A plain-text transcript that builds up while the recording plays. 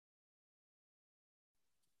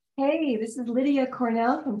Hey, this is Lydia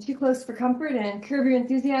Cornell from Too Close for Comfort and Curb Your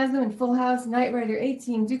Enthusiasm and Full House, Knight Rider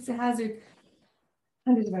 18, Dukes of Hazzard,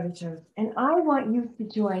 hundreds of other shows. And I want you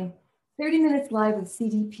to join 30 Minutes Live with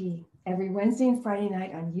CDP every Wednesday and Friday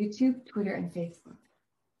night on YouTube, Twitter, and Facebook.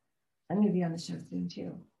 I'm going to be on the show soon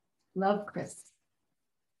too. Love, Chris.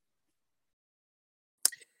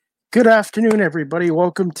 Good afternoon, everybody.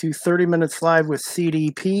 Welcome to 30 Minutes Live with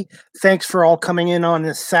CDP. Thanks for all coming in on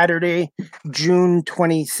this Saturday, June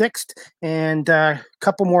 26th. And a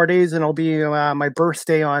couple more days, and it'll be my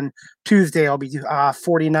birthday on Tuesday. I'll be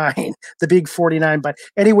 49, the big 49. But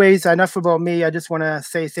anyways, enough about me. I just want to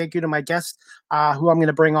say thank you to my guest, who I'm going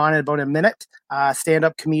to bring on in about a minute,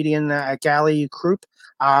 stand-up comedian Gali Krupp.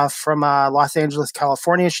 From Los Angeles,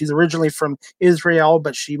 California. She's originally from Israel,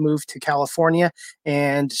 but she moved to California,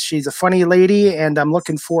 and she's a funny lady, and I'm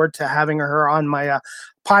looking forward to having her on my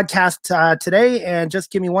podcast today. And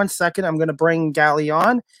just give me 1 second. I'm going to bring Gali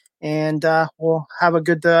on, and we'll have a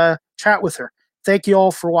good chat with her. Thank you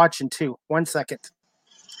all for watching, too. 1 second.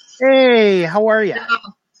 Hey, how are you?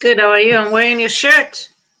 Good. How are you? I'm wearing your shirt.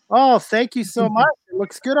 Oh, thank you so much. It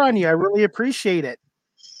looks good on you. I really appreciate it.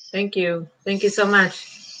 Thank you. Thank you so much.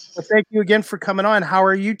 Well, thank you again for coming on. How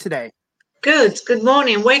are you today? Good. Good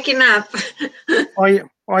morning. Waking up.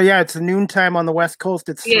 Oh, yeah. It's noontime on the West Coast.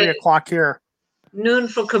 It's 3 o'clock here. Noon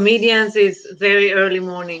for comedians is very early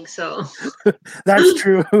morning. So that's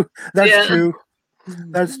true. That's true.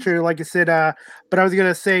 That's true. Like I said, but I was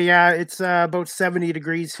gonna say, yeah, it's about 70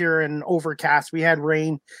 degrees here and overcast. We had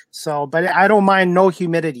rain, so but I don't mind no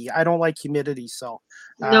humidity. I don't like humidity, so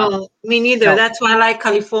no, me neither. No. That's why I like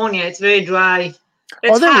California. It's very dry.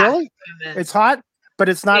 It's hot. Really? It's hot, but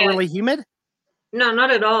it's not really humid. No,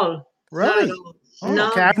 not at all. Really? Not at all. Oh,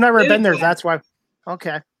 no. Okay, I've never been there. That's why.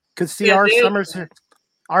 Okay, because see,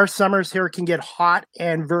 our summers here can get hot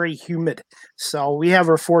and very humid. So we have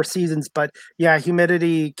our 4 seasons, but yeah,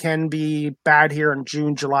 humidity can be bad here in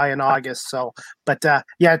June, July, and August. So, but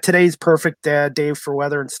yeah, today's perfect day for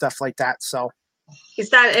weather and stuff like that. So, is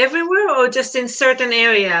that everywhere or just in certain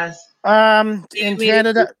areas? In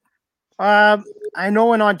Canada, I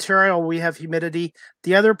know in Ontario we have humidity.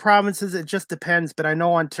 The other provinces, it just depends. But I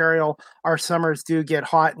know Ontario, our summers do get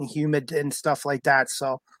hot and humid and stuff like that.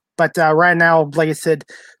 So, but right now, like I said,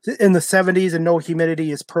 in the 70s and no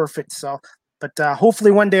humidity is perfect. So, but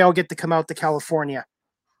hopefully one day I'll get to come out to California.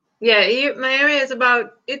 Yeah, my area is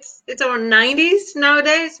about it's around 90s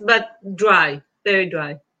nowadays, but dry, very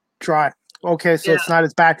dry. Dry. Okay, so it's not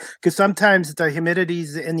as bad because sometimes the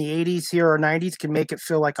humidities in the 80s here or 90s can make it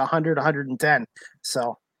feel like 100, 110.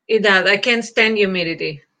 So it does. I can't stand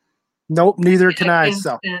humidity. Nope, neither can I.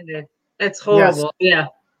 So stand it. That's horrible. Yes.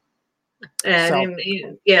 Yeah. And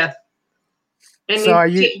yeah. And so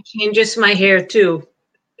it changes my hair too.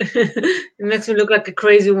 It makes me look like a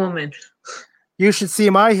crazy woman. You should see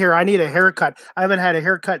my hair. I need a haircut. I haven't had a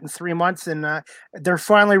haircut in 3 months, and they're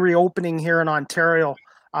finally reopening here in Ontario.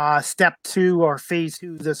 Step 2 or phase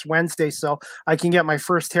 2 this Wednesday, so I can get my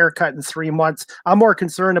first haircut in 3 months. I'm more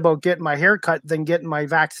concerned about getting my haircut than getting my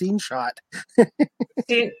vaccine shot.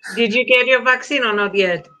 Did you get your vaccine or not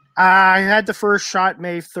yet? I had the first shot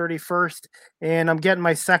May 31st, and I'm getting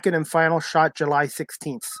my second and final shot July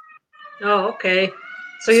 16th. Oh, okay.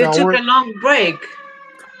 So you took a long break.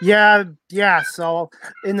 Yeah. So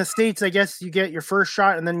in the States, I guess you get your first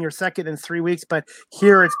shot and then your second in 3 weeks, but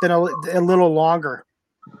here it's been a little longer.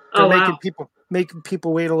 They're making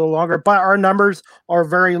people wait a little longer, but our numbers are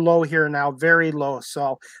very low here now, very low.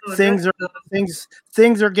 So things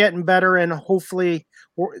are getting better, and hopefully,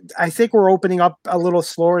 I think we're opening up a little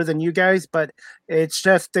slower than you guys, but it's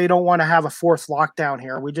just they don't want to have a 4th lockdown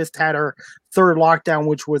here. We just had our 3rd lockdown,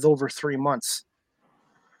 which was over 3 months.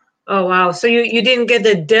 Oh wow! So you didn't get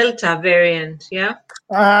the Delta variant, yeah?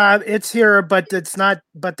 It's here, but it's not.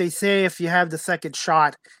 But they say if you have the second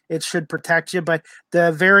shot, it should protect you. But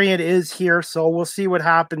the variant is here, so we'll see what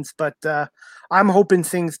happens. But I'm hoping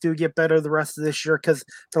things do get better the rest of this year because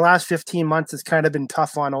the last 15 months has kind of been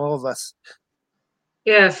tough on all of us.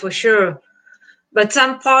 Yeah, for sure. But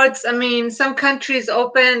some parts, I mean, some countries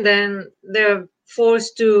opened and they're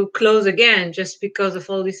forced to close again just because of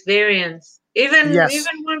all these variants. Even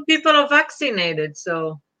when people are vaccinated,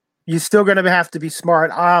 so you're still going to have to be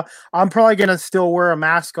smart. I'm probably going to still wear a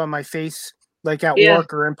mask on my face, like at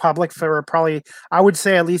work or in public, for probably, I would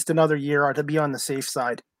say, at least another year to be on the safe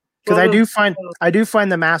side. Because I do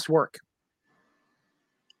find the mask work.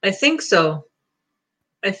 I think so.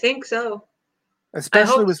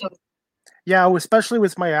 Especially with Yeah, especially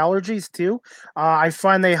with my allergies too. I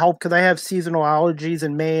find they help because I have seasonal allergies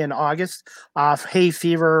in May and August, hay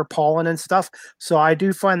fever, pollen, and stuff. So I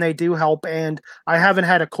do find they do help. And I haven't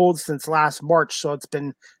had a cold since last March. So it's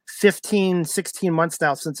been 15, 16 months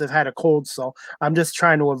now since I've had a cold. So I'm just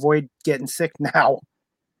trying to avoid getting sick now.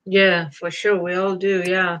 Yeah, for sure. We all do.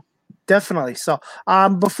 Yeah. Definitely. So,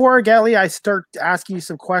 before Gali, I start asking you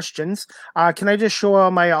some questions. Can I just show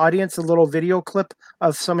my audience a little video clip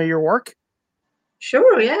of some of your work?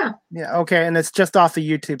 Sure. Yeah. Yeah. Okay. And it's just off of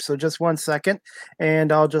YouTube. So just 1 second,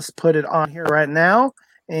 and I'll just put it on here right now,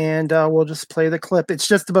 and we'll just play the clip. It's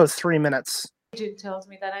just about 3 minutes. Agent tells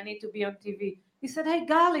me that I need to be on TV. He said, "Hey,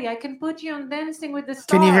 Gali, I can put you on Dancing with the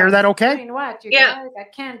Stars." Can you hear that okay? Doing what? You Yeah. guys, I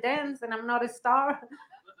can't dance and I'm not a star.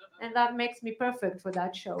 And that makes me perfect for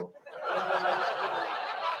that show.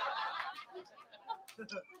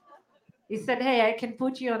 He said, "Hey, I can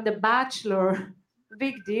put you on The Bachelor."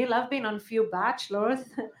 Big deal. I've been on few bachelors.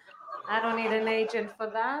 I don't need an agent for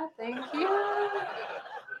that. Thank you.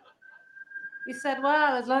 He said,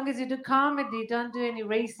 "Well, as long as you do comedy, don't do any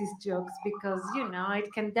racist jokes because, you know,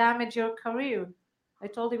 it can damage your career." I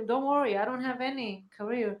told him, "Don't worry, I don't have any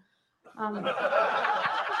career."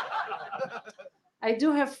 I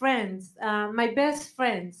do have friends. My best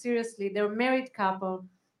friend, seriously, they're a married couple.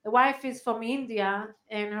 The wife is from India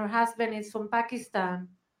and her husband is from Pakistan.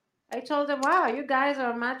 I told them, "Wow, you guys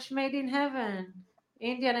are a match made in heaven.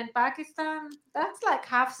 Indian and Pakistan, that's like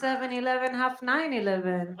half 7-Eleven, half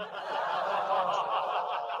 9-Eleven.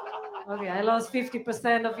 Okay, I lost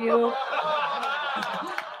 50% of you.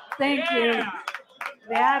 Thank you.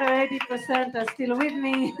 The other 80% are still with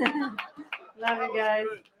me. Love you guys.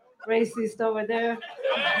 Racist over there.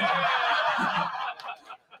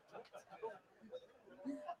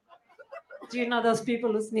 Do you know those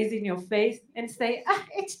people who sneeze in your face and say,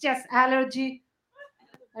 "It's just allergy"?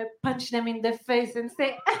 I punch them in the face and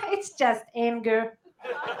say, "It's just anger."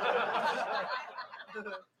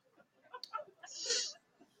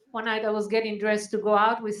 One night I was getting dressed to go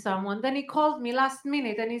out with someone. Then he called me last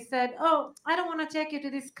minute and he said, "Oh, I don't want to take you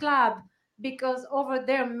to this club because over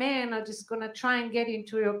there men are just going to try and get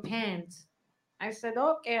into your pants." I said,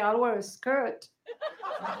 "Okay, I'll wear a skirt."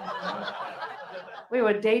 We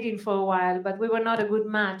were dating for a while, but we were not a good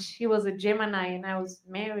match. He was a Gemini and I was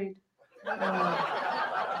married.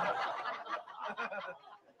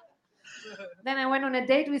 Then I went on a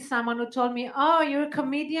date with someone who told me, "Oh, you're a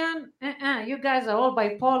comedian? You guys are all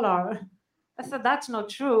bipolar." I said, "That's not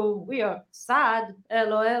true. We are sad,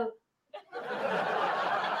 LOL."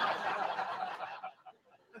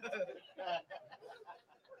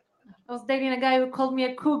 I was dating a guy who called me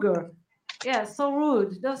a cougar. Yeah, so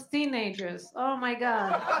rude. Those teenagers. Oh my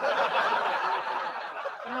God.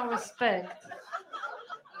 No respect.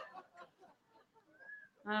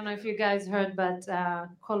 I don't know if you guys heard, but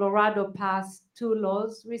Colorado passed 2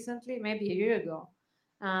 laws recently, maybe a year ago.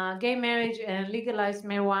 Gay marriage and legalized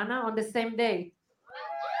marijuana on the same day.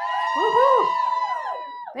 Woohoo!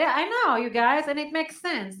 Yeah, I know, you guys, and it makes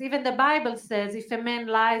sense. Even the Bible says if a man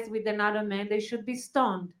lies with another man, they should be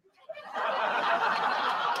stoned.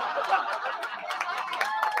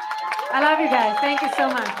 I love you guys. Thank you so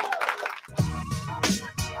much.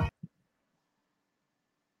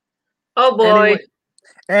 Oh boy.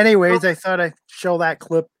 Anyways, I thought I'd show that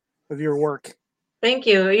clip of your work. Thank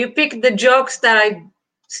you. You picked the jokes that I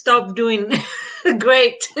stopped doing.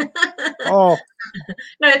 Great. Oh.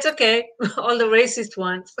 No, it's okay. All the racist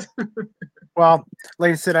ones. Well,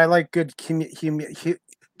 like I said, I like good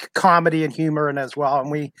comedy and humor and as well,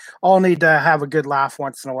 and we all need to have a good laugh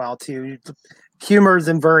once in a while too. Humor is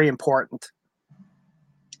very important.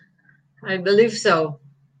 I believe so.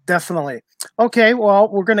 Definitely. Okay, well,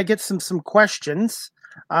 we're going to get some questions.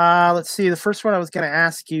 Let's see. The first one I was going to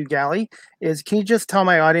ask you, Gali, is can you just tell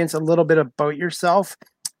my audience a little bit about yourself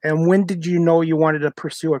and when did you know you wanted to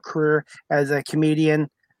pursue a career as a comedian?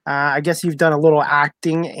 I guess you've done a little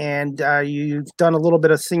acting and you've done a little bit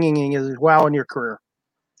of singing as well in your career.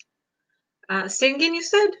 Singing, you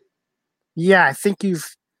said? Yeah, I think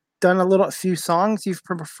you've done a few songs you've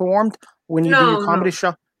performed when you do your comedy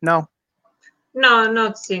show. No. No,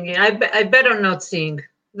 not singing. I better not sing.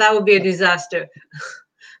 That would be a disaster.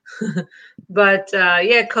 But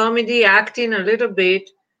yeah, comedy, acting a little bit.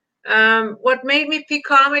 What made me pick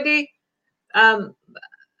comedy?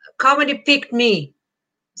 Comedy picked me.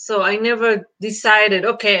 So I never decided,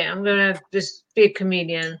 okay, I'm going to just be a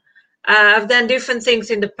comedian. I've done different things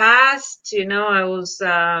in the past. You know, I was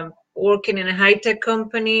working in a high-tech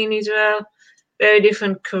company in Israel, very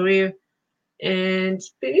different career. And,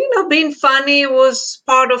 being funny was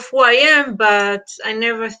part of who I am, but I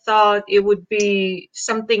never thought it would be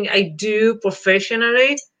something I do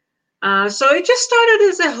professionally. So it just started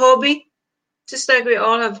as a hobby, just like we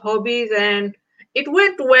all have hobbies. And it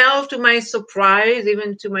went well, to my surprise,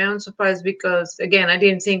 even to my own surprise, because, again, I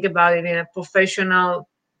didn't think about it in a professional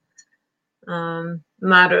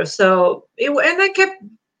matter. So, and I kept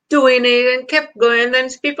doing it and kept going. And then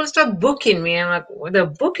people start booking me. I'm like, well, they're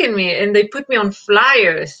booking me, and they put me on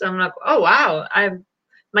flyers. I'm like, oh wow,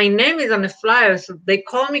 my name is on the flyer, so they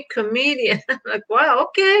call me comedian. I'm like, wow,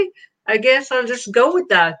 okay, I guess I'll just go with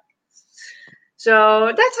that. So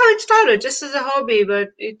that's how it started, just as a hobby, but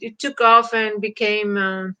it took off and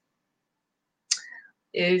became,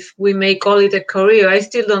 if we may call it a career. I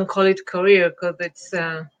still don't call it career, because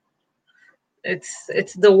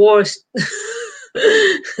it's the worst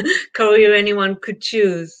career anyone could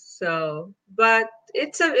choose. So, but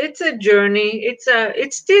it's a journey.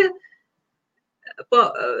 It's still,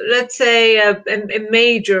 well, let's say a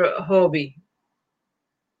major hobby.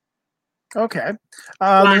 Okay.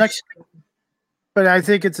 The next, but I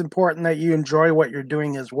think it's important that you enjoy what you're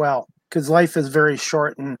doing as well, because life is very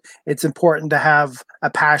short, and it's important to have a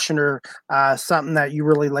passion or something that you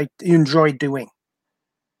really you enjoy doing.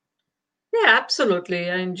 Yeah,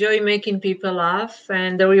 absolutely. I enjoy making people laugh,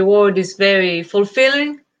 and the reward is very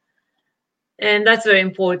fulfilling, and that's very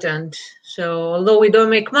important. So, although we don't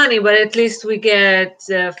make money, but at least we get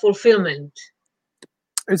fulfillment.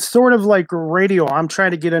 It's sort of like radio. I'm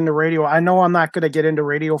trying to get into radio. I know I'm not going to get into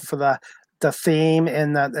radio for the fame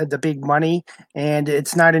and the big money, and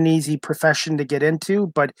it's not an easy profession to get into,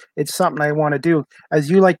 but it's something I want to do. As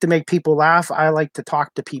you like to make people laugh, I like to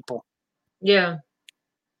talk to people. Yeah.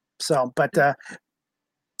 So, but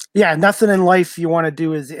yeah, nothing in life you want to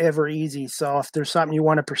do is ever easy. So if there's something you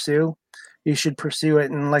want to pursue, you should pursue it.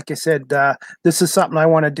 And like I said, this is something I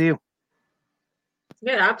want to do.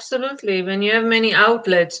 Yeah, absolutely. When you have many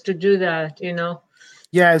outlets to do that,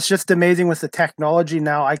 Yeah, it's just amazing with the technology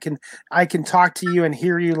now. I can talk to you and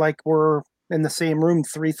hear you like we're in the same room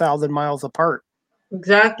 3,000 miles apart.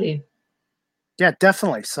 Exactly. Yeah,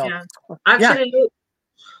 definitely. So yeah. Actually, yeah.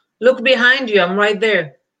 Look behind you. I'm right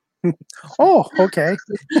there. Oh, okay.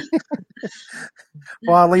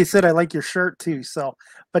 Well, like you said, I like your shirt too. So,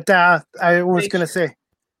 but I was going to say,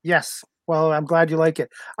 yes. Well, I'm glad you like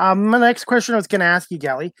it. My next question I was going to ask you,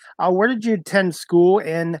 Gali, where did you attend school,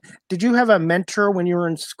 and did you have a mentor when you were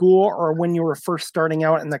in school or when you were first starting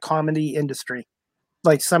out in the comedy industry?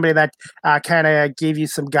 Like somebody that kind of gave you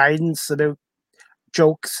some guidance about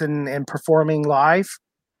jokes and performing live?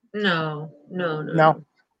 No.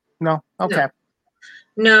 Okay.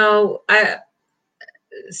 No,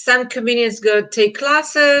 some comedians go take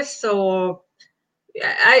classes, or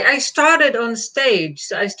I started on stage.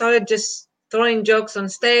 So I started just throwing jokes on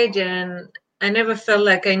stage, and I never felt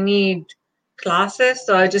like I need classes.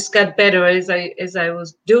 So I just got better as I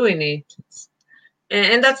was doing it,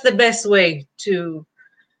 and that's the best way to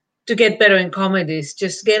get better in comedies.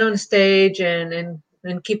 Just get on stage and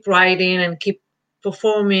keep writing and keep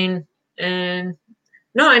performing. And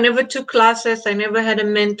no, I never took classes. I never had a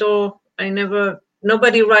mentor.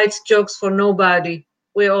 Nobody writes jokes for nobody.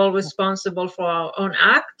 We're all responsible for our own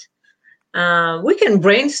act. We can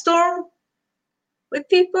brainstorm with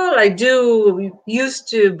people. I used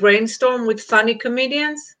to brainstorm with funny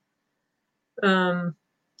comedians.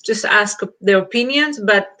 Just ask their opinions,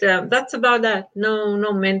 but that's about that. No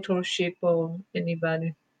mentorship or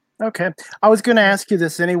anybody. Okay. I was going to ask you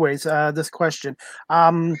this anyways, this question.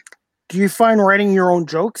 Do you find writing your own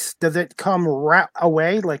jokes, does it come right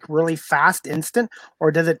away, like really fast, instant,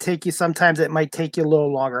 or does it take you, sometimes it might take you a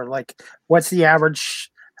little longer? Like what's the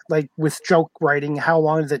average, like with joke writing, how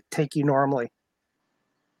long does it take you normally?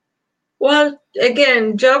 Well,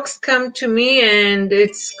 again, jokes come to me, and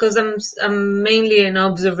it's because I'm mainly an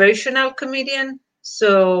observational comedian.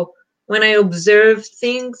 So when I observe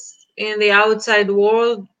things in the outside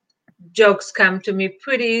world, jokes come to me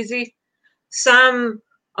pretty easy. Some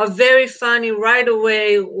are very funny right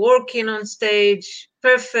away, working on stage,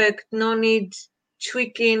 perfect, no need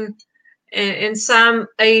tweaking. And some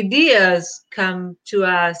ideas come to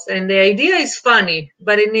us, and the idea is funny,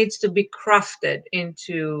 but it needs to be crafted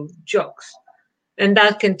into jokes. And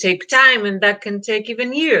that can take time, and that can take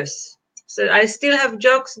even years. So I still have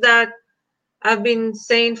jokes that I've been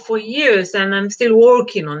saying for years, and I'm still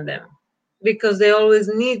working on them because they always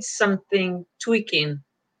need something tweaking.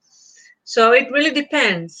 So it really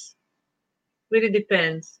depends. Really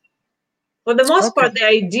depends. For the most part, the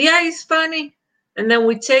idea is funny, and then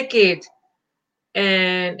we take it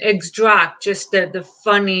and extract just the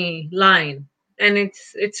funny line, and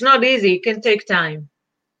it's not easy. It can take time.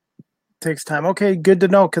 Takes time. Okay, good to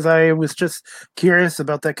know, because I was just curious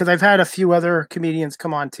about that, because I've had a few other comedians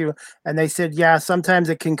come on too, and they said, yeah, sometimes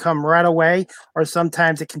it can come right away, or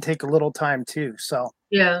sometimes it can take a little time too. So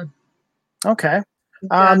Yeah. okay.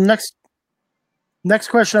 Exactly. Next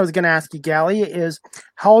question I was going to ask you, Gali, is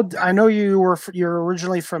how, I know you're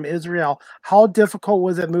originally from Israel. How difficult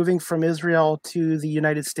was it moving from Israel to the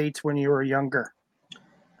United States when you were younger?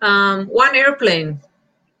 One airplane,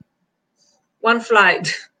 one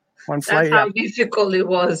flight. One That's flight, yeah. how difficult it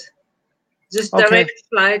was. Just Okay. direct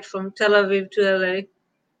flight from Tel Aviv to LA.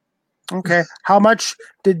 Okay. How much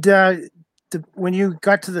did when you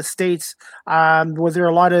got to the States, was there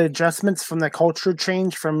a lot of adjustments from the culture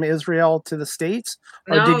change from Israel to the States,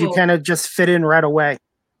 or did you No, kind of just fit in right away?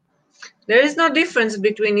 there is no difference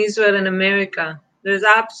between Israel and America. There's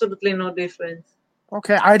absolutely no difference.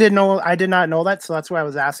 Okay, I did not know that, so that's why I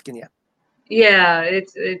was asking you. Yeah,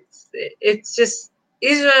 it's just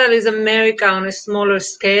Israel is America on a smaller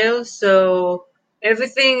scale, so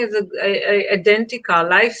everything is identical.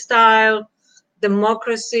 Lifestyle,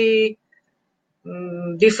 democracy,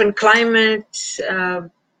 different climate,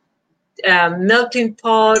 melting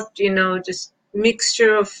pot. Just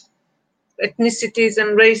mixture of ethnicities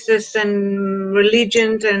and races and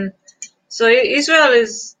religions, and so Israel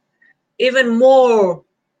is even more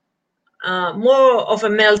of a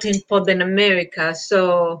melting pot than America.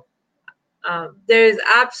 So there is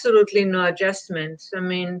absolutely no adjustment. I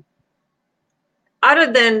mean,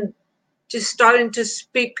 other than just starting to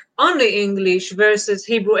speak only English versus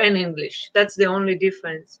Hebrew and English, that's the only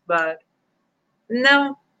difference. But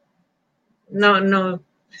no,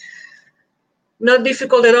 not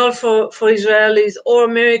difficult at all for Israelis or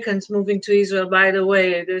Americans moving to Israel. By the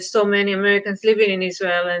way, there's so many Americans living in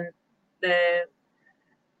Israel, and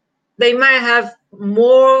they might have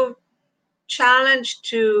more challenge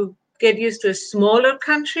to get used to a smaller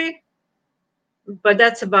country, but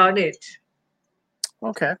that's about it.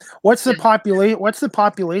 Okay. What's the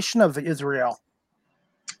population of Israel?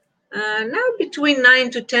 Now between 9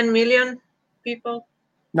 to 10 million people.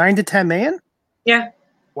 9 to 10 million? Yeah.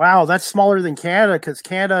 Wow, that's smaller than Canada, because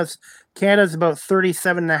Canada's about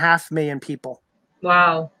 37.5 million people.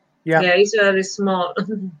 Wow. Yeah. Yeah, Israel is small.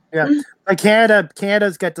 Yeah. Like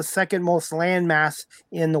Canada's got the second most land mass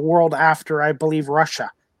in the world after, I believe, Russia.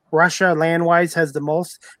 Russia land-wise has the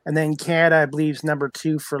most, and then Canada, I believe, is number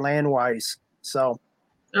 2 for land-wise. So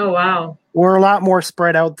Oh, wow. we're a lot more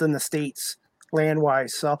spread out than the States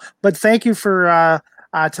land-wise. So, but thank you for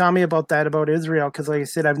telling me about that, about Israel, because like I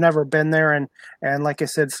said, I've never been there, and like I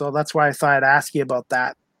said, so that's why I thought I'd ask you about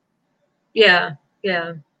that. Yeah,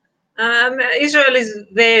 yeah. Israel is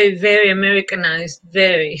very, very Americanized,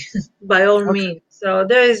 very, by all means. So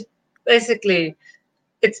there is basically,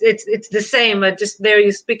 it's the same, but just there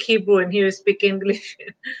you speak Hebrew and here you speak English.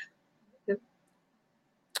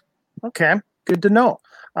 Okay, good to know.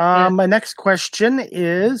 Yeah. My next question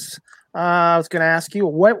is, I was going to ask you,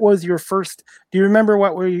 what was your first? Do you remember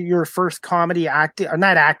what were your first comedy acting, or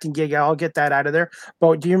not acting gig? I'll get that out of there.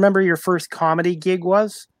 But do you remember your first comedy gig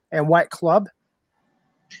was, and what club?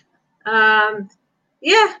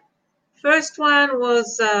 Yeah. First one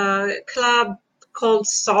was a club called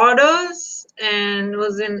Sardos, and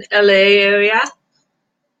was in LA area.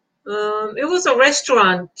 It was a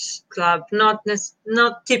restaurant club, not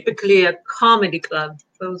typically a comedy club.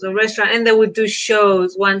 It was a restaurant, and they would do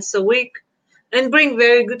shows once a week, and bring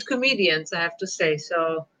very good comedians, I have to say.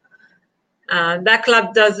 So that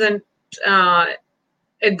club doesn't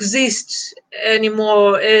exist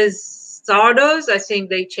anymore as Sardos. I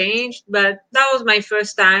think they changed, but that was my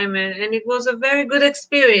first time, and it was a very good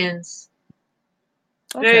experience.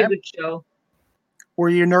 Okay. Very good show. Were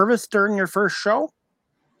you nervous during your first show?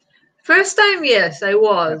 First time, yes, I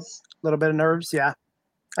was. A little bit of nerves, yeah.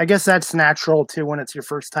 I guess that's natural too when it's your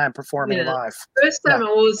first time performing live. First time I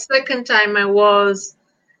was. Second time I was.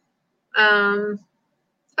 I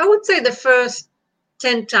would say the first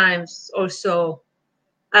 10 times or so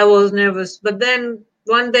I was nervous, but then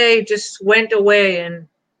one day it just went away, and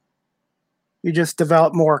you just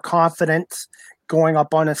develop more confidence going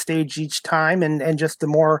up on a stage each time, and just the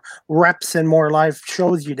more reps and more live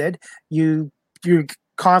shows you did, your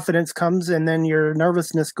confidence comes, and then your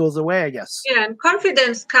nervousness goes away, I guess. Yeah, and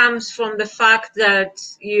confidence comes from the fact that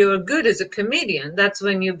you're good as a comedian. That's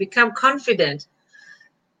when you become confident.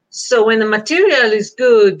 So when the material is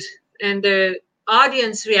good and the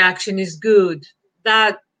audience reaction is good,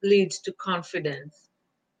 that leads to confidence.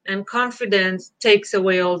 And confidence takes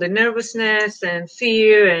away all the nervousness and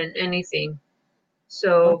fear and anything.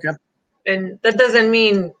 So And that doesn't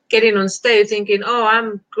mean getting on stage thinking, oh,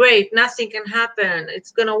 I'm great, nothing can happen,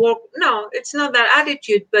 it's going to work. No, it's not that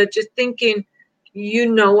attitude, but just thinking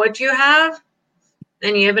you know what you have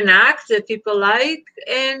and you have an act that people like,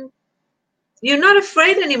 and you're not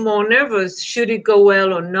afraid anymore, nervous, should it go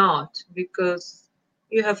well or not, because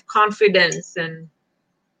you have confidence and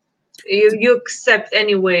you accept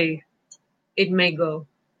any way it may go.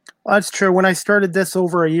 Well, that's true. When I started this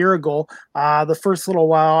over a year ago, the first little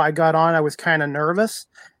while I got on, I was kind of nervous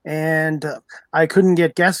and I couldn't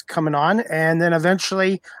get guests coming on. And then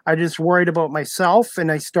eventually I just worried about myself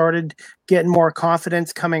and I started getting more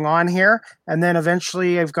confidence coming on here. And then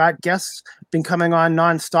eventually I've got guests been coming on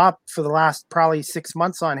nonstop for the last probably 6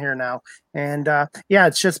 months on here now. And yeah,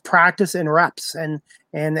 it's just practice and reps. And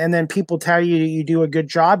then people tell you you do a good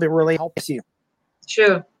job. It really helps you.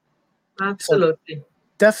 Sure. Absolutely. So,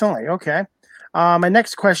 definitely. Okay. My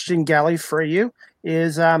next question, Gali, for you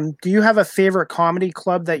is, do you have a favorite comedy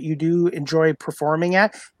club that you do enjoy performing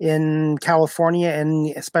at in California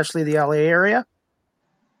and especially the LA area?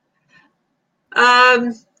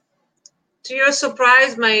 To your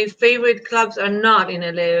surprise, my favorite clubs are not in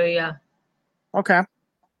LA area. Okay.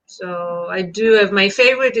 So I do have, my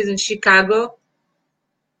favorite is in Chicago.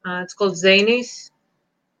 It's called Zanies.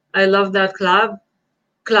 I love that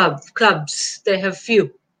clubs. They have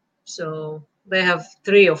few. So they have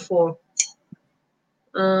 3 or 4.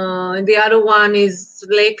 And the other one is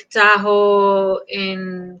Lake Tahoe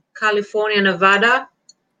in California, Nevada.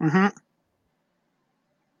 Mm-hmm.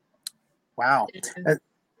 Wow.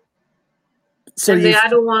 So and the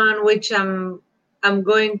other one, which I'm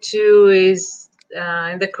going to, is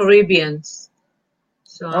in the Caribbean.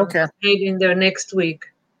 So okay. I'm heading there next week.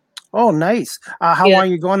 Oh, nice. How long are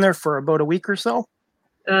you going there for? About a week or so?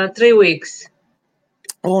 3 weeks.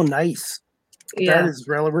 Oh, nice. Yeah. That is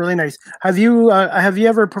really, really nice. Have you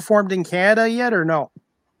ever performed in Canada yet or no?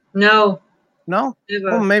 No. No?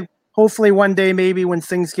 Never. Well, maybe, hopefully one day, maybe when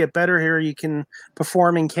things get better here, you can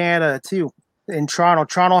perform in Canada too. In Toronto.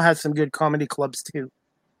 Toronto has some good comedy clubs too.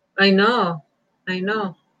 I know.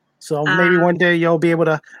 So maybe one day you'll be able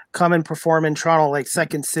to come and perform in Toronto, like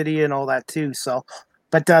Second City and all that too. So,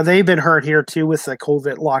 but they've been hurt here too with the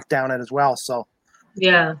COVID lockdown as well. So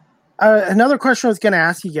yeah. Another question I was going to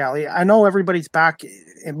ask you, Gali. I know everybody's back,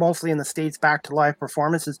 mostly in the States, back to live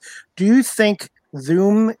performances. Do you think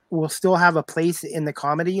Zoom will still have a place in the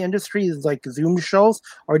comedy industry, like Zoom shows,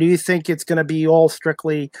 or do you think it's going to be all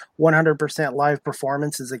strictly 100% live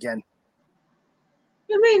performances again?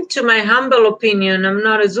 I mean, to my humble opinion, I'm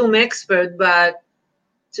not a Zoom expert, but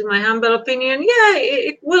to my humble opinion, yeah,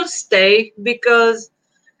 it will stay because,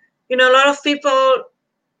 a lot of people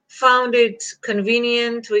found it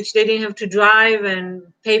convenient, which they didn't have to drive and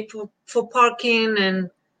pay for parking and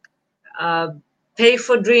pay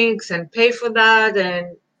for drinks and pay for that,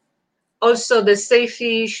 and also the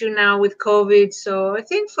safety issue now with COVID. So I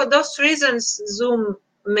think for those reasons, Zoom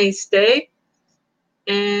may stay.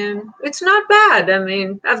 And it's not bad. I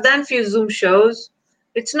mean, I've done a few Zoom shows.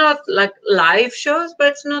 It's not like live shows, but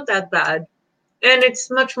it's not that bad. And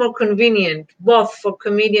it's much more convenient, both for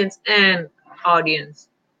comedians and audience.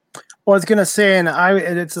 Well, I was gonna say, and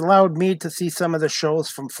it's allowed me to see some of the shows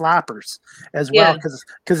from Flappers as well,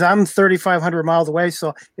 because I'm 3,500 miles away,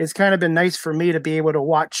 so it's kind of been nice for me to be able to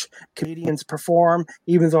watch comedians perform,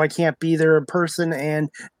 even though I can't be there in person, and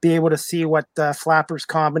be able to see what the Flappers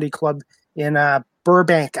Comedy Club in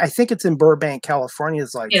Burbank, I think it's in Burbank, California,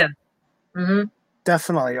 is like. Yeah. Mm-hmm.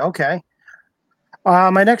 Definitely. Okay.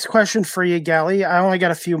 My next question for you, Gali, I only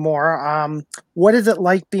got a few more. What is it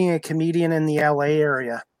like being a comedian in the LA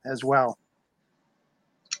area as well?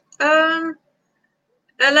 LA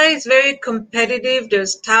is very competitive.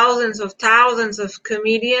 There's thousands of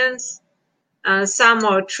comedians. Some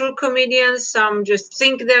are true comedians, some just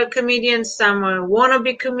think they're comedians, some are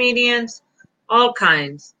wannabe comedians, all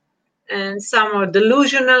kinds. And some are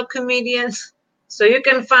delusional comedians. So you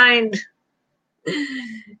can find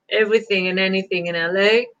everything and anything in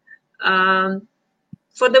LA.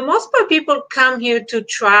 For the most part, people come here to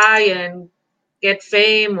try and get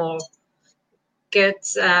fame or get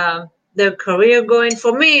their career going.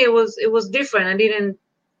 For me, it was different. I didn't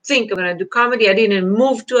think I'm gonna do comedy. I didn't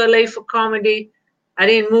move to LA for comedy. I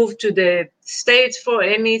didn't move to the States for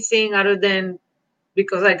anything other than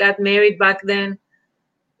because I got married back then.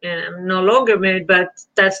 And I'm no longer married, but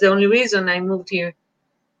that's the only reason I moved here.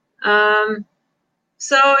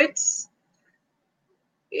 So it's,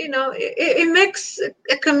 it makes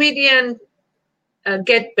a comedian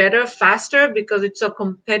get better faster because it's so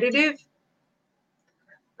competitive.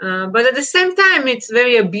 But at the same time, it's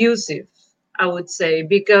very abusive, I would say,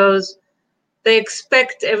 because they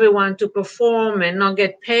expect everyone to perform and not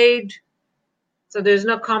get paid. So there's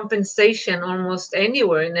no compensation almost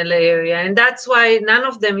anywhere in LA area. And that's why none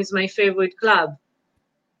of them is my favorite club.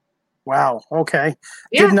 Wow. Okay.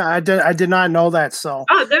 Yeah. I did not know that. So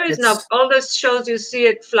there is no, all those shows you see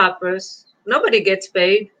at Flappers, nobody gets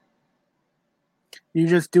paid. You're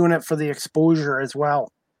just doing it for the exposure as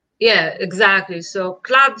well. Yeah, exactly. So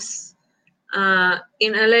clubs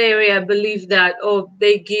in LA area believe that,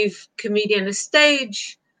 they give comedian a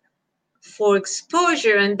stage for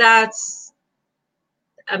exposure, and that's,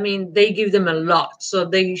 I mean, they give them a lot, so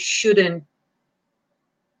they shouldn't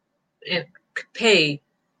pay,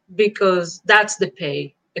 because that's the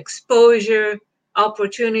pay. Exposure,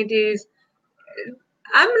 opportunities.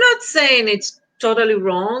 I'm not saying it's totally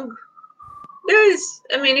wrong.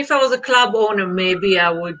 If I was a club owner, maybe I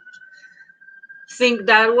would think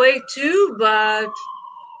that way too, but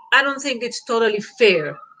I don't think it's totally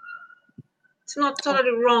fair. It's not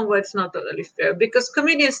totally wrong, but it's not totally fair, because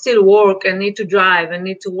comedians still work and need to drive and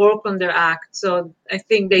need to work on their act. So I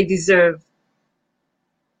think they deserve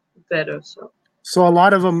better. So a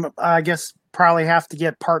lot of them, I guess, probably have to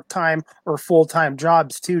get part-time or full-time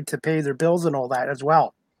jobs too to pay their bills and all that as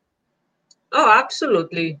well. Oh,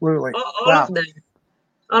 absolutely. Really? All of them.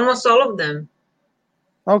 Almost all of them.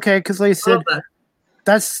 Okay, because like I said,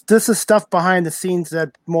 this is stuff behind the scenes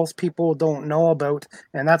that most people don't know about,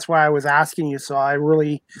 and that's why I was asking you. So I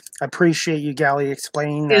really appreciate you, Gali,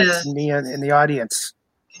 explaining that to me and the audience.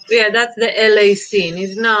 Yeah, that's the LA scene.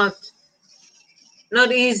 It's not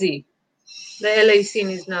easy. The LA scene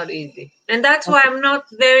is not easy, and that's why I'm not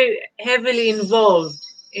very heavily involved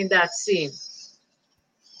in that scene.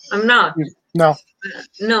 I'm not. No.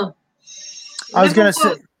 No. I was gonna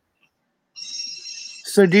say.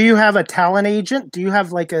 So do you have a talent agent? Do you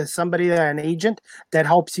have like an agent that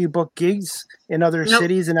helps you book gigs in other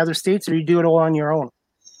cities and other states, or you do it all on your own?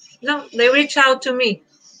 No, they reach out to me.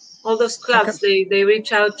 All those clubs, they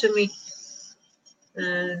reach out to me.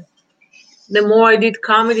 The more I did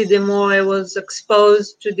comedy, the more I was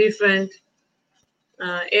exposed to different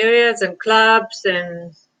areas and clubs,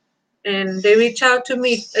 and they reach out to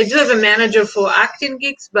me. I do have a manager for acting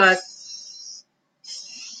gigs, but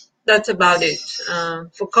that's about it.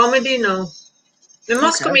 For comedy, no.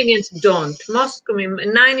 Most comedians don't.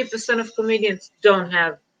 90% of comedians don't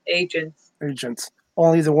have agents. Agents.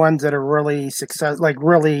 Only the ones that are really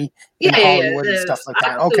really in Hollywood and stuff like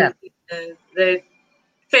that. Absolutely. Okay. The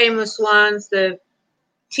famous ones, the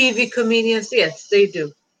TV comedians, yes, they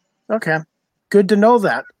do. Okay. Good to know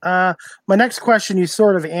that. My next question, you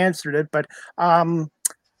sort of answered it, but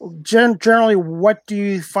generally, what do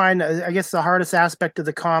you find, I guess, the hardest aspect of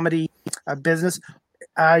the comedy business?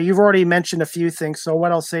 You've already mentioned a few things, so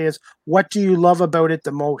what I'll say is, what do you love about it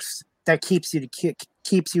the most that keeps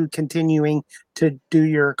you continuing to do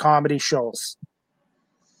your comedy shows?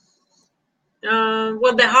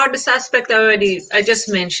 Well, the hardest aspect I just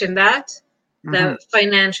mentioned that. The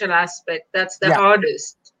financial aspect, that's the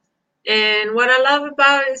hardest. And what I love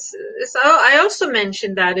about it is I also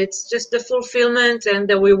mentioned that it's just the fulfillment and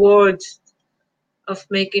the reward of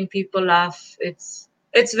making people laugh. It's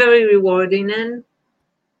very rewarding, and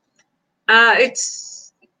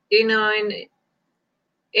it's, in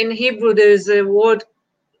Hebrew there's a word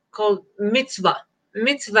called mitzvah.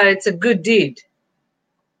 Mitzvah, it's a good deed.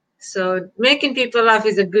 So making people laugh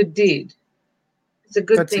is a good deed. It's a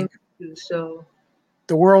good thing to do. So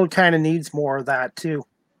the world kind of needs more of that too.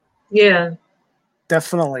 Yeah,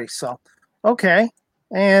 definitely. So, okay.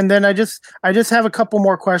 And then I just have a couple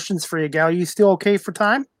more questions for you, Gal. You still okay for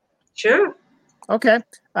time? Sure. Okay.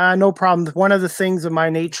 No problem. One of the things of my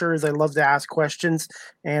nature is I love to ask questions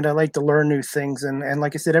and I like to learn new things. And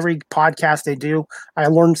like I said, every podcast I do, I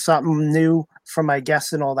learn something new from my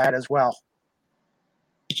guests and all that as well.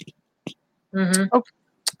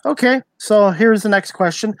 Okay, so here's the next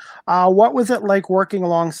question. What was it like working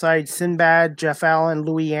alongside Sinbad, Jeff Allen,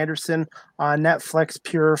 Louis Anderson on Netflix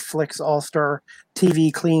Pure Flix All-Star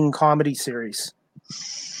TV Clean Comedy Series?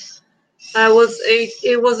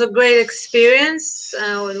 It was a great experience.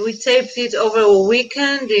 We taped it over a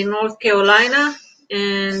weekend in North Carolina,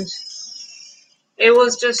 and it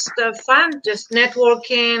was just fun, just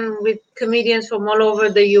networking with comedians from all over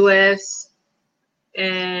the U.S.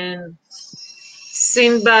 And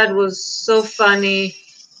Sinbad was so funny.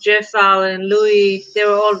 Jeff Allen, Louis, they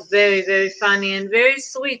were all very, very funny and very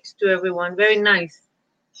sweet to everyone, very nice.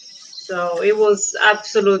 So it was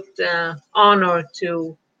absolute honor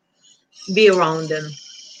to be around them.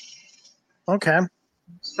 Okay.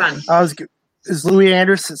 It's fun. Is Louis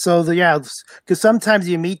Anderson, because sometimes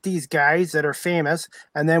you meet these guys that are famous,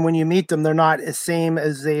 and then when you meet them, they're not the same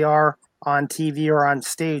as they are on TV or on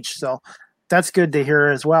stage. So that's good to hear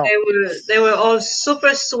as well. They were all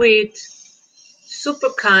super sweet, super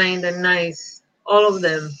kind and nice, all of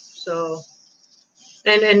them. So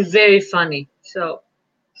and very funny. So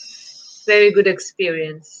very good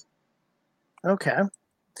experience. Okay.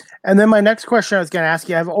 And then my next question I was going to ask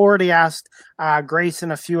you, I've already asked Grace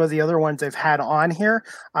and a few of the other ones I've had on here.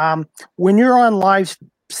 When you're on live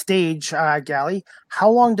stage, Gali, how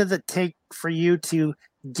long does it take for you to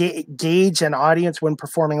gauge an audience when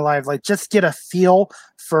performing live? Like, just get a feel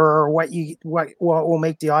for what will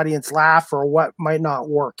make the audience laugh or what might not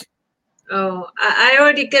work. Oh, I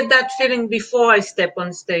already get that feeling before I step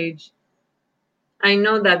on stage. I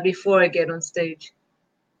know that before I get on stage.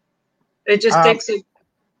 It just takes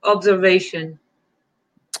observation.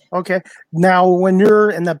 Okay. Now, when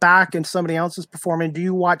you're in the back and somebody else is performing, do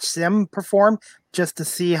you watch them perform just to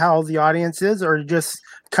see how the audience is, or just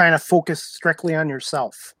kind of focus strictly on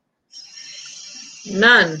yourself?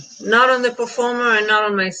 None. Not on the performer and not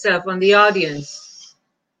on myself, on the audience.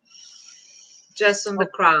 Just on the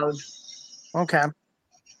crowd. Okay.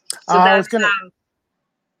 So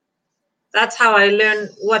that's how I learn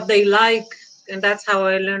what they like, and that's how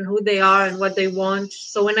I learn who they are and what they want.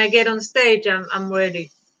 So when I get on stage, I'm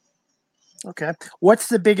ready. Okay. What's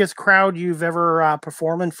the biggest crowd you've ever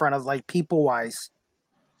performed in front of, like people-wise?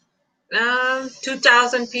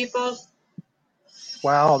 2,000 people.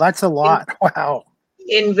 Wow, that's a lot. Wow.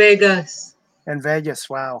 In Vegas. In Vegas,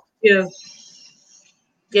 wow. Yeah.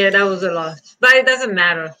 Yeah, that was a lot. But it doesn't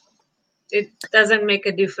matter. It doesn't make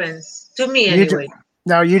a difference. To me, anyway.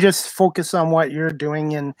 Now you just focus on what you're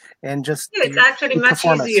doing and just... Yeah, it's actually much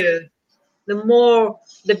easier.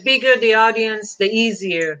 The bigger the audience, the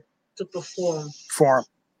easier to perform.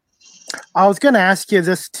 I was going to ask you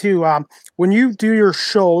this too. When you do your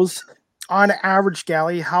shows, on average,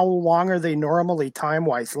 Gali, how long are they normally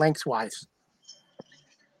time-wise, length-wise?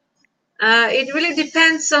 It really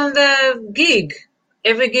depends on the gig.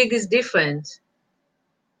 Every gig is different.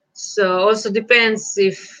 So also depends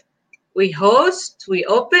if we host, we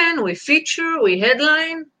open, we feature, we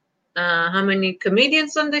headline, how many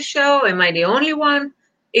comedians on the show, am I the only one?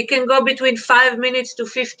 It can go between 5 minutes to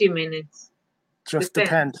 50 minutes. Just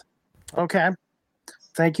depends. Okay.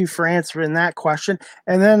 Thank you for answering that question.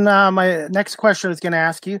 And then my next question I was going to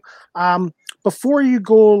ask you, before you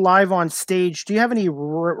go live on stage, do you have any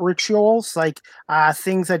rituals, like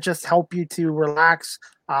things that just help you to relax,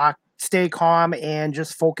 stay calm, and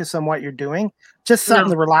just focus on what you're doing? Just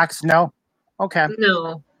something to relax? No? Okay.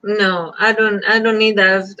 No, I don't need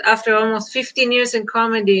that. After almost 15 years in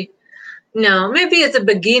comedy, no, maybe as a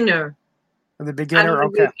beginner.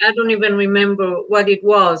 Okay. I don't even remember what it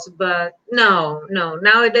was, but no.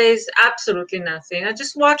 Nowadays, absolutely nothing. I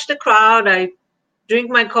just watch the crowd. I drink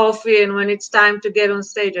my coffee, and when it's time to get on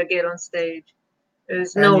stage, I get on stage.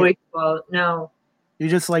 There's no ritual. No. You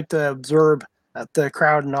just like to observe the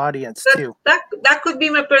crowd and audience too. That could be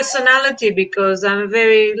my personality, because I'm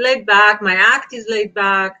very laid back. My act is laid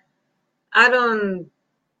back. I don't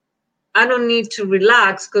need to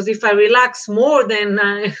relax, because if I relax more, then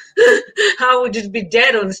I would just be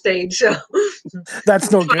dead on stage. So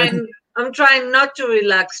that's no good. I'm trying not to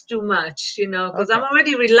relax too much, because I'm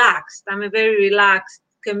already relaxed. I'm a very relaxed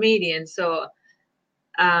comedian, so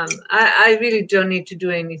I really don't need to do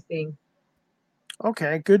anything.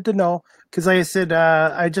 Okay, good to know. Because like I said,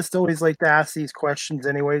 I just always like to ask these questions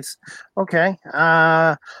anyways. Okay.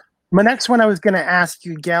 My next one I was going to ask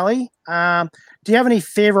you, Gali, do you have any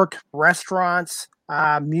favorite restaurants,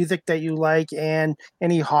 music that you like, and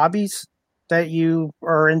any hobbies that you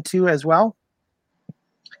are into as well?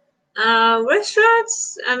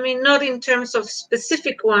 Restaurants, I mean, not in terms of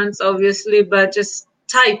specific ones, obviously, but just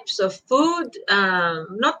types of food.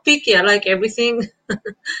 Not picky. I like everything.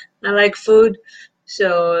 I like food.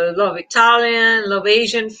 So love Italian, love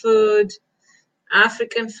Asian food,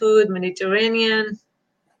 African food, Mediterranean.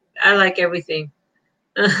 I like everything.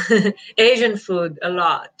 Asian food a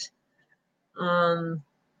lot.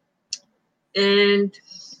 And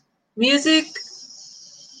music.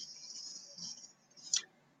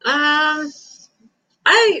 I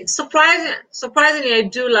surprisingly I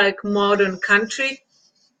do like modern country.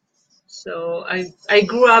 So I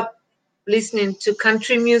grew up listening to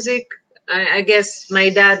country music. I guess my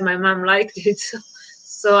dad, my mom liked it,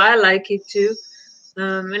 so I like it too.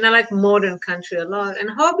 And I like modern country a lot. And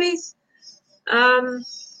hobbies,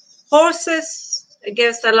 horses. I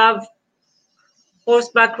guess I love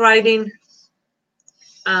horseback riding.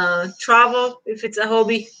 Travel, if it's a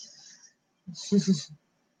hobby.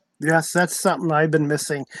 Yes, that's something I've been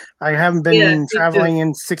missing. I haven't been traveling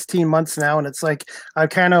in 16 months now, and it's like I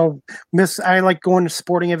kind of miss. I like going to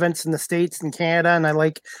sporting events in the States and Canada, and I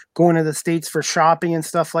like going to the States for shopping and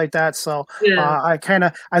stuff like that. So I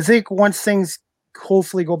think once things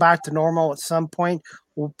hopefully go back to normal at some point,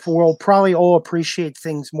 we'll probably all appreciate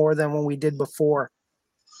things more than when we did before.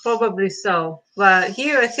 Probably so. But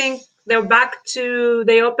here, I think they're back to,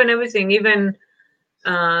 they open everything, even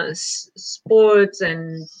sports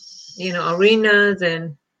and arenas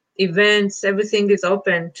and events. Everything is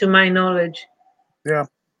open, to my knowledge. Yeah,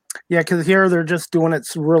 because here they're just doing it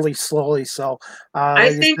really slowly. So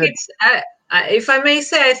I think it's, if I may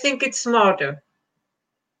say, I think it's smarter.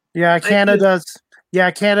 Yeah,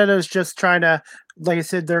 Canada's just trying to, like I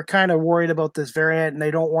said, they're kind of worried about this variant, and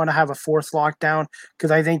they don't want to have a forced lockdown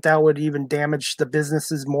because I think that would even damage the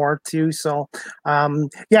businesses more too. So,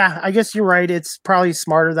 I guess you're right. It's probably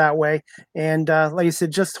smarter that way. And like I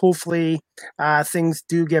said, just hopefully things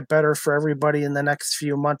do get better for everybody in the next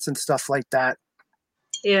few months and stuff like that.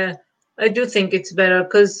 Yeah, I do think it's better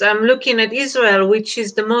because I'm looking at Israel, which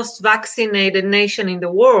is the most vaccinated nation in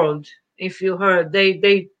the world. If you heard,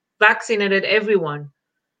 they vaccinated everyone,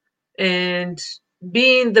 and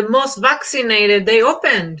being the most vaccinated, they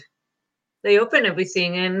opened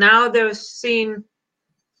everything, and now they're seeing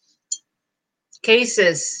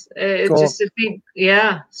cases. Just a big,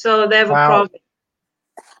 so they have a problem.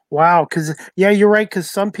 Wow, because you're right.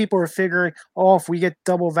 Because some people are figuring, if we get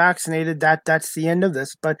double vaccinated, that's the end of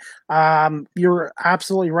this. But you're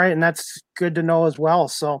absolutely right, and that's good to know as well.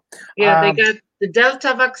 So they got the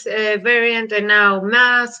Delta variant, and now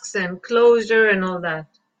masks and closure and all that.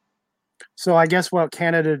 So I guess what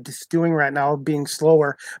Canada is doing right now, being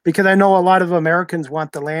slower, because I know a lot of Americans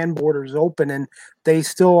want the land borders open, and they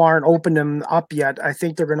still aren't opened them up yet. I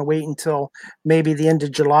think they're going to wait until maybe the end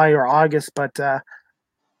of July or August, but.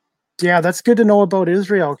 That's good to know about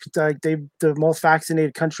Israel. Like they're the most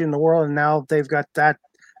vaccinated country in the world, and now they've got that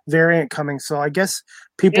variant coming. So I guess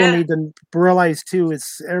people need to realize too,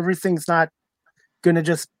 everything's not going to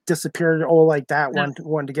just disappear all like that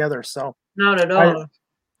one together. So not at all.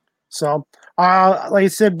 Like I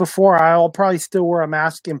said before, I'll probably still wear a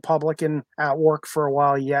mask in public and at work for a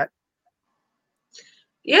while yet.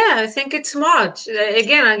 Yeah, I think it's smart.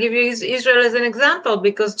 Again, I'll give you Israel as an example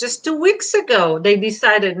because just 2 weeks ago, they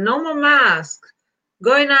decided no more masks,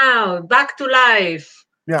 going out, back to life.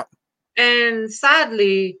 Yeah. And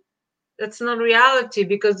sadly, that's not reality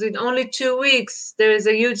because in only 2 weeks, there is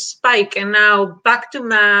a huge spike. And now back to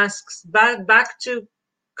masks, back to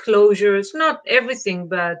closures, not everything,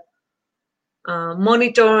 but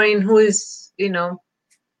monitoring who is,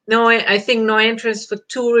 no, I think no entrance for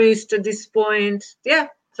tourists at this point. Yeah,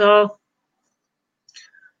 so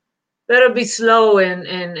better be slow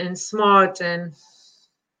and smart, and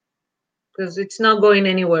because it's not going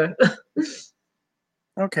anywhere.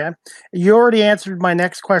 Okay, you already answered my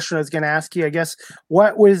next question. I was going to ask you, I guess,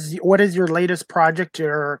 what is your latest project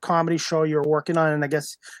or comedy show you're working on? And I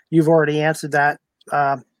guess you've already answered that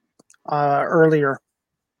earlier.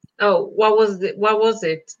 Oh, what was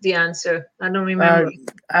it? The answer? I don't remember.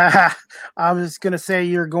 I was going to say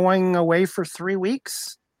you're going away for 3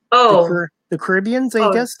 weeks. Oh, the Caribbeans,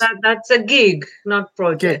 I guess. That's a gig, not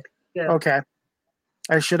project. Yeah. Okay.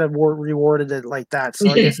 I should have reworded it like that.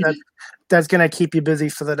 So I guess that's going to keep you busy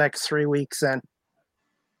for the next 3 weeks then.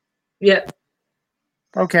 Yeah.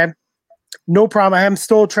 Okay. No problem. I am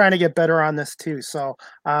still trying to get better on this too. So,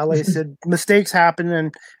 like I said, mistakes happen,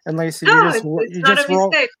 and like I said, it's not a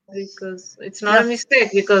mistake because it's not a mistake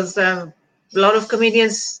because a lot of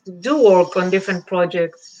comedians do work on different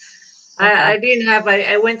projects. Okay.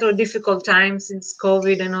 I went through a difficult time since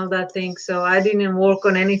COVID and all that thing, so I didn't work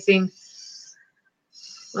on anything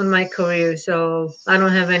on my career, so I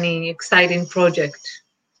don't have any exciting project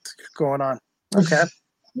going on. Okay.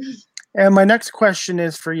 And my next question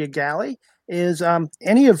is for you, Gali. Is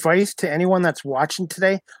any advice to anyone that's watching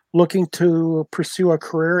today looking to pursue a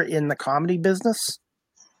career in the comedy business?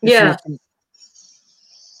 Yeah.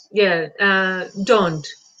 Don't.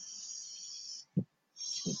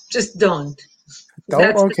 Just don't.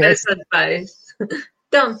 That's the best advice.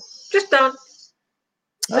 Just don't.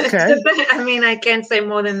 Okay. I mean, I can't say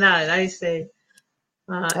more than that. I say,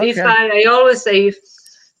 I always say,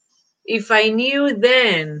 if I knew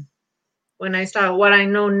then, when I started what I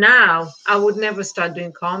know now, I would never start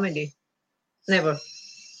doing comedy. Never.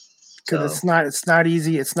 Because it's not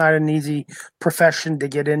easy. It's not an easy profession to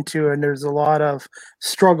get into, and there's a lot of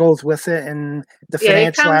struggles with it, and the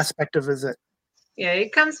financial aspect of it. Yeah,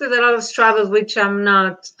 it comes with a lot of struggles, which I'm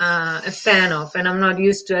not a fan of, and I'm not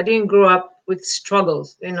used to. I didn't grow up with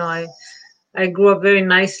struggles. I grew up very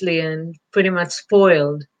nicely and pretty much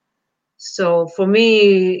spoiled. So for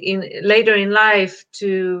me, later in life,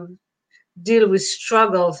 to deal with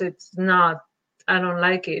struggles, it's not. I don't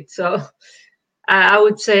like it. So I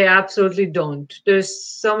would say absolutely don't. There's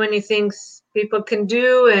so many things people can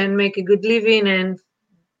do and make a good living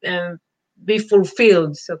and be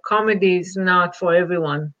fulfilled. So comedy is not for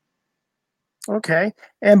everyone. Okay.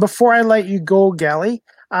 And before I let you go, Gali,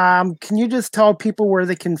 can you just tell people where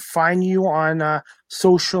they can find you on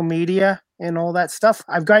social media and all that stuff?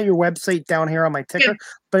 I've got your website down here on my ticker,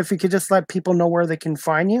 but if you could just let people know where they can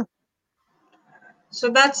find you. So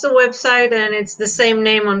that's the website, and it's the same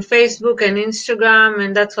name on Facebook and Instagram,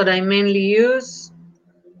 and that's what I mainly use.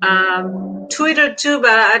 Twitter too,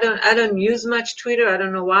 but I don't use much Twitter. I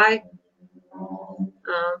don't know why.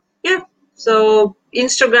 Yeah. So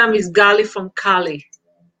Instagram is Gali from Cali.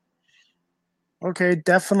 Okay,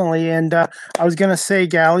 definitely. And I was going to say,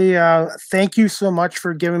 Gali, thank you so much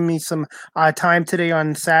for giving me some time today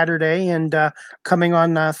on Saturday and coming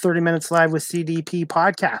on 30 Minutes Live with CDP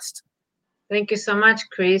podcast. Thank you so much,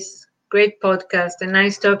 Chris. Great podcast and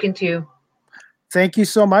nice talking to you. Thank you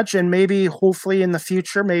so much. And maybe, hopefully in the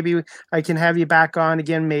future, maybe I can have you back on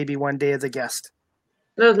again, maybe one day as a guest.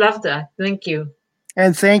 I'd love that. Thank you.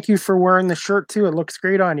 And thank you for wearing the shirt too. It looks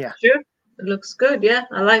great on you. Sure. It looks good. Yeah.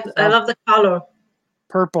 I love the color.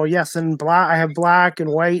 Purple, yes, and black. I have black and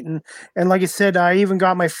white, and like I said, I even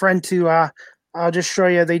got my friend to. I'll just show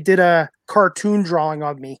you. They did a cartoon drawing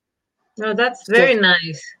of me. Oh, that's very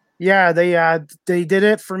nice. Yeah, they did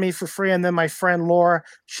it for me for free, and then my friend Laura,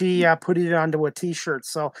 she put it onto a T-shirt.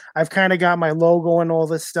 So I've kind of got my logo and all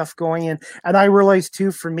this stuff going, and I realized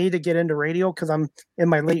too, for me to get into radio, because I'm in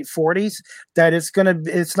my late 40s, that it's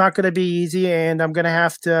not gonna be easy, and I'm gonna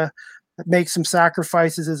have to make some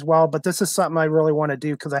sacrifices as well. But this is something I really want to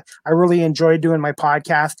do because I really enjoy doing my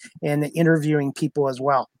podcast and interviewing people as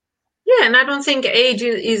well. Yeah, and I don't think age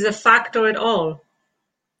is a factor at all.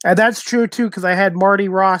 And that's true too, because I had Marty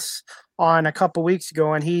Ross on a couple weeks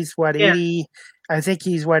ago, and he's 80. I think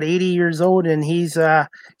he's 80 years old, and he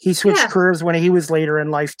switched careers when he was later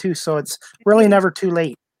in life too. So it's really never too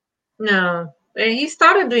late. No, he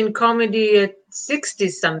started doing comedy at 60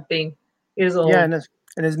 something years old. Yeah,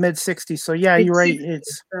 in his mid 60s. So yeah, you're right.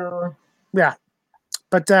 Yeah.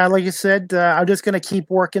 But like I said, I'm just going to keep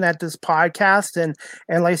working at this podcast. And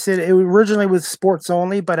like I said, it originally was sports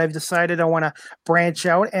only, but I've decided I want to branch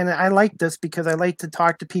out. And I like this because I like to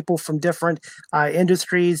talk to people from different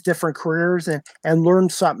industries, different careers, and learn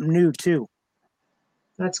something new too.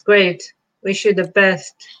 That's great. Wish you the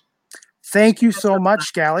best. Thank you so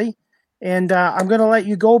much, Gali. And I'm going to let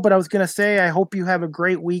you go, but I was going to say I hope you have a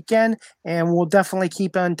great weekend, and we'll definitely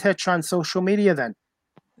keep in touch on social media then.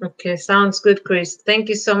 Okay, sounds good, Chris. Thank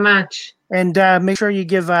you so much. And make sure you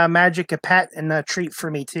give Magic a pet and a treat for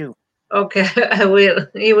me too. Okay, I will.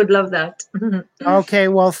 He would love that. Okay,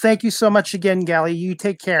 well, thank you so much again, Gali. You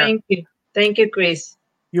take care. Thank you. Thank you, Chris.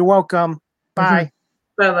 You're welcome. Bye.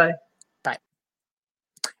 Bye-bye. Bye.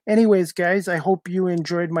 Anyways, guys, I hope you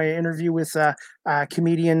enjoyed my interview with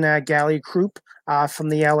comedian Gali Krupp from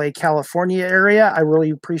the LA, California area. I really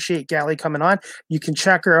appreciate Gali coming on. You can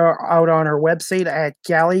check her out on her website at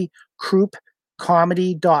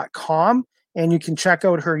galikruppcomedy.com, and you can check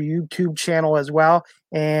out her YouTube channel as well.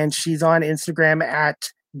 And she's on Instagram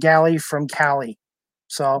at Gali from Cali.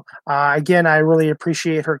 So again, I really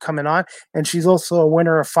appreciate her coming on. And she's also a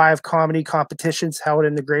winner of 5 comedy competitions held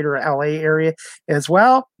in the greater LA area as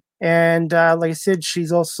well. And like I said,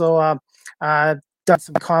 she's also done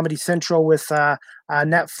some Comedy Central with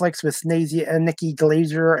Netflix with Nikki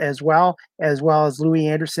Glazer as well as Louis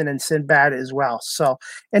Anderson and Sinbad as well. So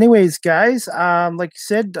anyways, guys, like I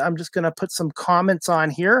said, I'm just going to put some comments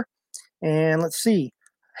on here. And let's see.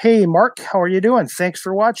 Hey, Mark, how are you doing? Thanks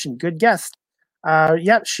for watching. Good guest.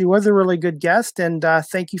 Yeah, she was a really good guest. And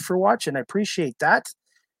thank you for watching. I appreciate that.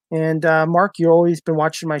 And Mark, you've always been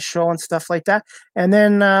watching my show and stuff like that. And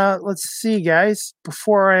then let's see, guys.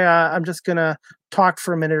 Before I'm just gonna talk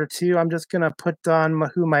for a minute or two. I'm just gonna put on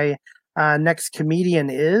who my next comedian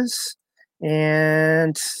is.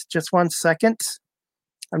 And just 1 second.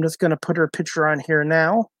 I'm just gonna put her picture on here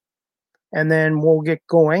now, and then we'll get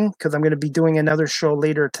going because I'm gonna be doing another show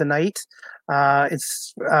later tonight.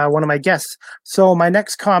 It's one of my guests. So my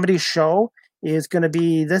next comedy show is gonna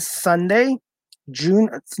be this Sunday. June,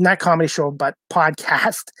 it's not comedy show, but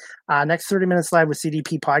podcast. Next 30 Minutes Live with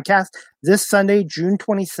CDP podcast. This Sunday, June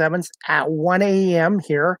 27th at 1 a.m.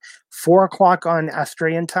 here, 4 o'clock on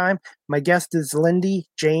Australian time. My guest is Lindy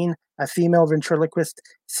Jane, a female ventriloquist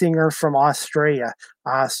singer from Australia.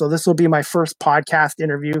 So this will be my first podcast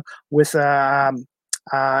interview with a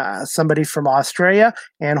somebody from Australia,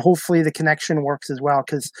 and hopefully the connection works as well,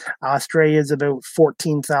 because Australia is about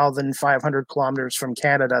 14,500 kilometers from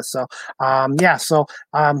Canada. So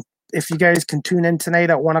if you guys can tune in tonight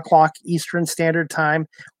at 1 o'clock Eastern Standard Time,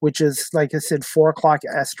 which is, like I said, 4 o'clock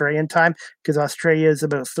Australian time, because Australia is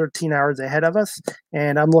about 13 hours ahead of us.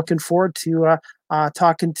 And I'm looking forward to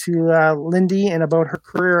talking to Lindy and about her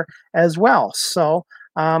career as well. So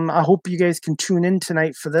I hope you guys can tune in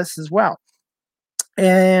tonight for this as well.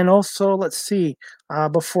 And also, let's see,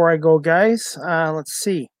 before I go, guys, let's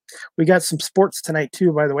see. We got some sports tonight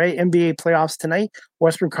too, by the way. NBA playoffs tonight.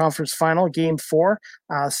 Western Conference Final, Game 4.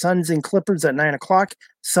 Suns and Clippers at 9 o'clock.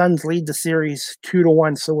 Suns lead the series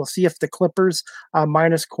 2-1. So we'll see if the Clippers,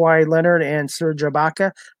 minus Kawhi Leonard and Serge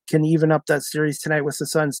Ibaka, can even up that series tonight with the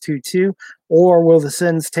Suns 2-2. Or will the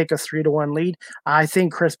Suns take a 3-1 lead? I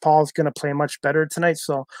think Chris Paul is going to play much better tonight.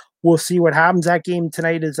 So we'll see what happens. That game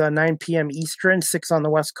tonight is 9 p.m. Eastern, 6 on the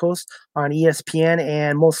West Coast on ESPN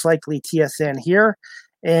and most likely TSN here.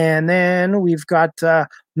 And then we've got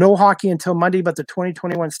no hockey until Monday, but the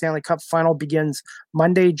 2021 Stanley Cup Final begins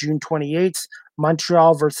Monday, June 28th.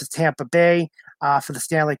 Montreal versus Tampa Bay for the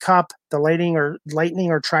Stanley Cup. The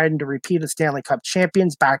Lightning are trying to repeat as Stanley Cup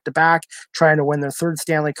champions back-to-back, trying to win their third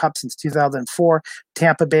Stanley Cup since 2004.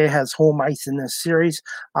 Tampa Bay has home ice in this series.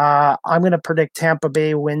 I'm going to predict Tampa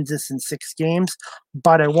Bay wins this in 6 games,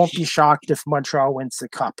 but I won't be shocked if Montreal wins the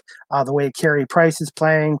Cup. The way Carey Price is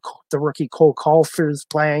playing, the rookie Cole Caulfield is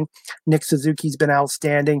playing, Nick Suzuki's been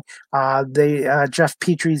outstanding. Jeff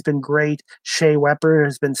Petry's been great. Shea Weber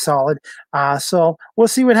has been solid. So we'll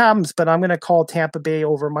see what happens, but I'm going to call Tampa Bay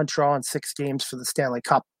over Montreal in 6 games for the Stanley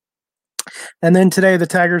Cup. And then today, the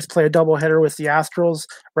Tigers play a doubleheader with the Astros.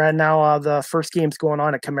 Right now, the first game's going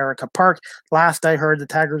on at Comerica Park. Last I heard, the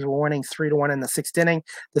Tigers were winning 3-1 in the 6th inning.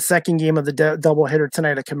 The second game of the doubleheader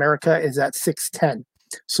tonight at Comerica is at 6:10.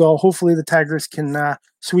 So hopefully the Tigers can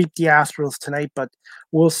sweep the Astros tonight, but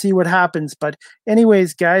we'll see what happens. But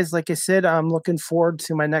anyways, guys, like I said, I'm looking forward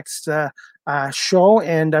to my next show,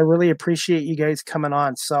 and I really appreciate you guys coming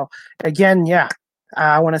on. So again,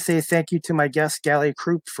 I want to say thank you to my guest, Galia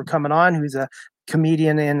Krupp, for coming on, who's a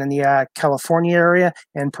comedian in the California area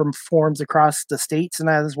and performs across the states and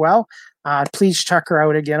that as well. Please check her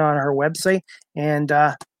out again on her website. And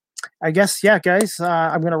I guess, guys,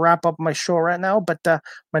 I'm going to wrap up my show right now. But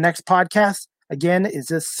my next podcast, again, is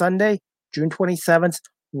this Sunday, June 27th,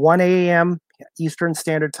 1 a.m. Eastern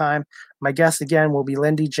Standard Time. My guest, again, will be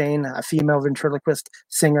Lindy Jane, a female ventriloquist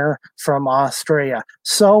singer from Australia.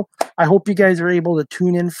 So I hope you guys are able to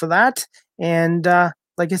tune in for that. And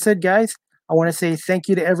like I said, guys, I want to say thank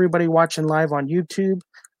you to everybody watching live on YouTube,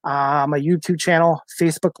 my YouTube channel,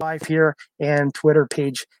 Facebook Live here, and Twitter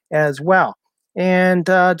page as well. And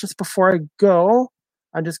just before I go,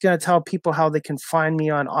 I'm just going to tell people how they can find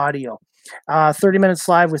me on audio. 30 Minutes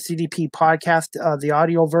Live with CDP podcast. The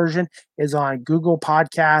audio version is on Google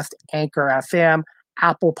Podcast, Anchor FM,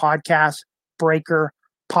 Apple Podcasts, Breaker,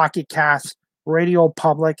 Pocket Cast, Radio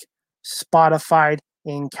Public, Spotify,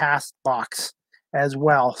 and Castbox as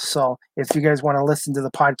well. So if you guys want to listen to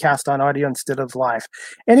the podcast on audio instead of live.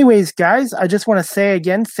 Anyways, guys, I just want to say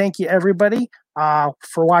again, thank you everybody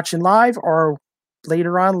for watching live or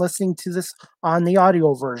later on listening to this on the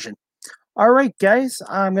audio version. All right, guys,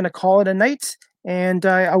 I'm going to call it a night, and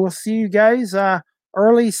I will see you guys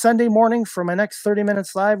early Sunday morning for my next 30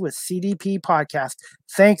 Minutes Live with CDP podcast.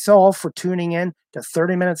 Thanks all for tuning in to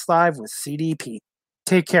 30 Minutes Live with CDP.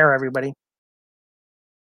 Take care, everybody.